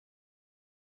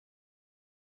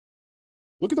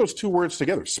Look at those two words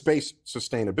together, space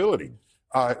sustainability.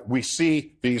 We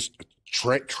see these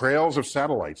trails of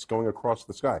satellites going across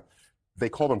the sky. They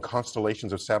call them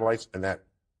constellations of satellites, and that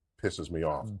pisses me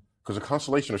off. Because a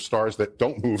constellation of stars that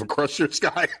don't move across your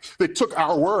sky. They took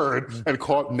our word and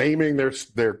naming their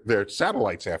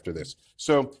satellites after this.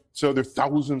 So there are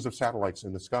thousands of satellites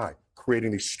in the sky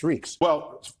creating these streaks.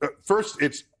 Well, first,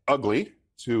 it's ugly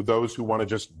to those who want to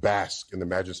just bask in the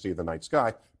majesty of the night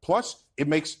sky. Plus, it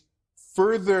makes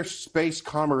further space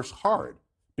commerce hard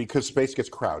because space gets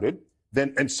crowded.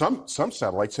 And some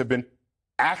satellites have been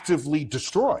actively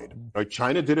destroyed. Right?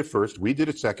 China did it first, we did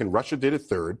it second, Russia did it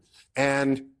third.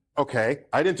 And okay,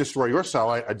 I didn't destroy your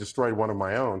satellite, I destroyed one of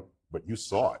my own, but you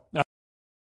saw it. No.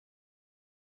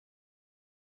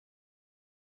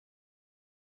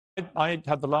 I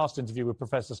had the last interview with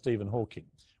Professor Stephen Hawking,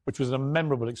 which was a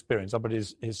memorable experience up at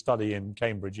his study in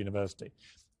Cambridge University.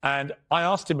 And I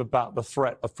asked him about the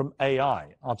threat from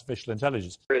AI, artificial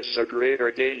intelligence. There is a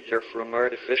greater danger from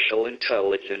artificial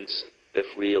intelligence if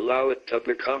we allow it to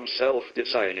become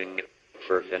self-designing,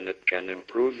 for then it can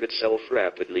improve itself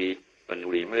rapidly, and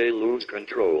we may lose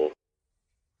control.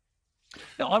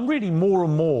 Now, I'm reading more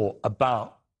and more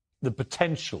about the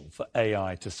potential for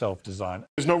AI to self-design.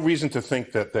 There's no reason to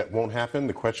think that that won't happen.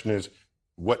 The question is,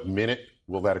 what minute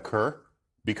will that occur?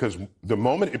 Because the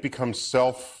moment it becomes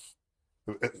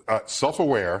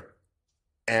self-aware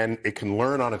and it can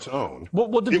learn on its own,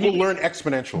 it will learn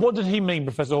exponentially. What did he mean,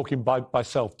 Professor Hawking, by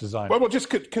self-design? Well, just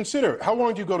consider, how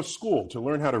long do you go to school to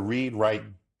learn how to read, write,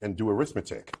 and do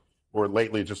arithmetic? Or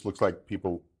lately, it just looks like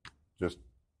people just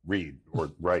read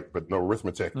or write, but no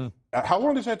arithmetic. How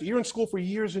long does that? You're in school for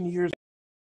years and years.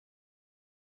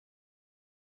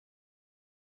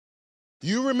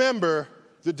 You remember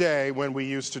the day when we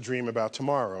used to dream about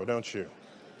tomorrow, don't you?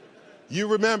 You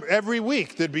remember every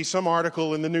week there'd be some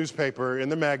article in the newspaper, in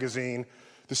the magazine,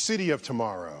 the city of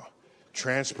tomorrow,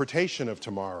 transportation of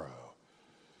tomorrow,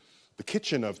 the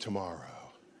kitchen of tomorrow.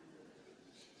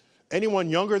 Anyone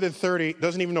younger than 30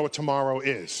 doesn't even know what tomorrow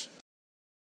is.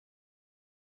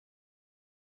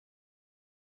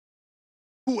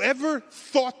 Whoever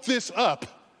thought this up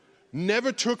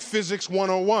never took Physics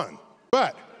 101.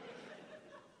 But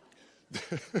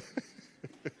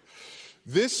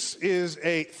this is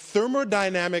a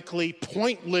thermodynamically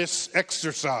pointless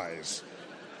exercise.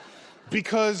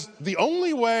 Because the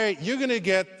only way you're going to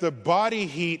get the body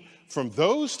heat from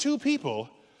those two people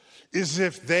is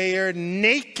if they are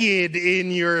naked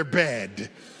in your bed.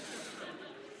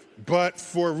 But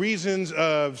for reasons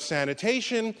of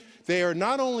sanitation, they are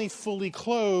not only fully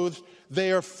clothed,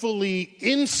 they are fully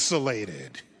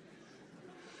insulated.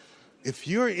 If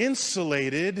you're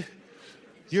insulated,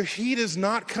 your heat is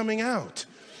not coming out.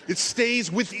 It stays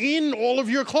within all of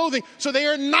your clothing, so they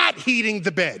are not heating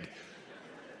the bed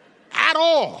at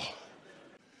all.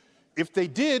 If they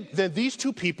did, then these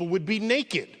two people would be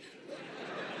naked.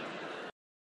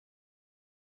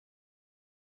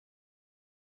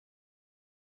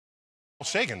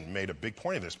 Sagan made a big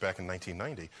point of this back in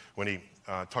 1990 when he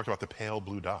talked about the pale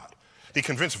blue dot. He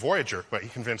convinced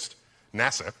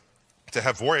NASA to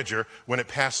have Voyager, when it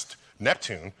passed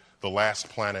Neptune, the last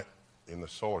planet in the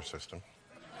solar system,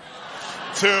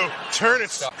 to turn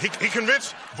its... He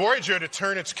convinced Voyager to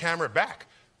turn its camera back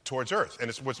towards Earth, and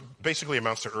it's what basically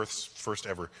amounts to Earth's first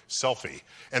ever selfie.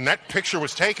 And that picture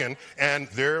was taken, and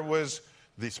there was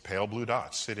these pale blue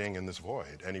dots sitting in this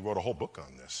void, and he wrote a whole book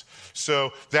on this.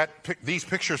 So these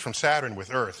pictures from Saturn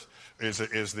with Earth is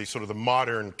the sort of the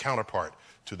modern counterpart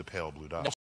to the pale blue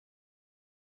dot.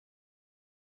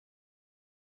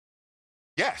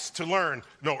 Yes, to learn,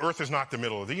 no, Earth is not the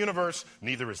middle of the universe,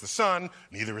 neither is the sun,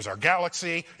 neither is our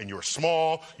galaxy, and you are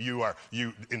small, you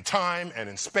in time and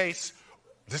in space.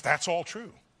 That's all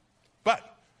true.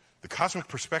 But the cosmic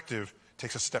perspective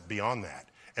takes a step beyond that,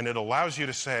 and it allows you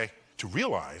to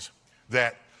realize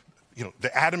that,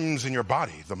 the atoms in your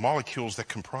body, the molecules that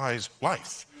comprise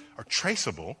life, are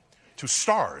traceable to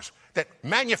stars that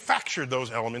manufactured those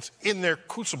elements in their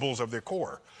crucibles of their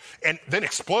core and then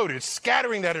exploded,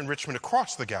 scattering that enrichment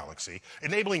across the galaxy,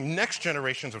 enabling next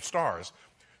generations of stars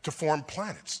to form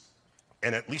planets.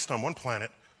 And at least on one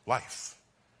planet, life.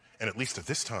 And at least at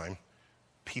this time,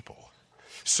 people.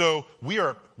 So we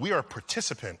are a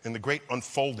participant in the great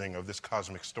unfolding of this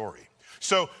cosmic story.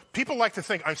 So people like to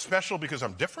think I'm special because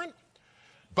I'm different,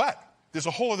 but there's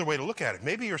a whole other way to look at it.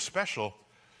 Maybe you're special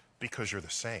because you're the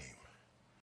same.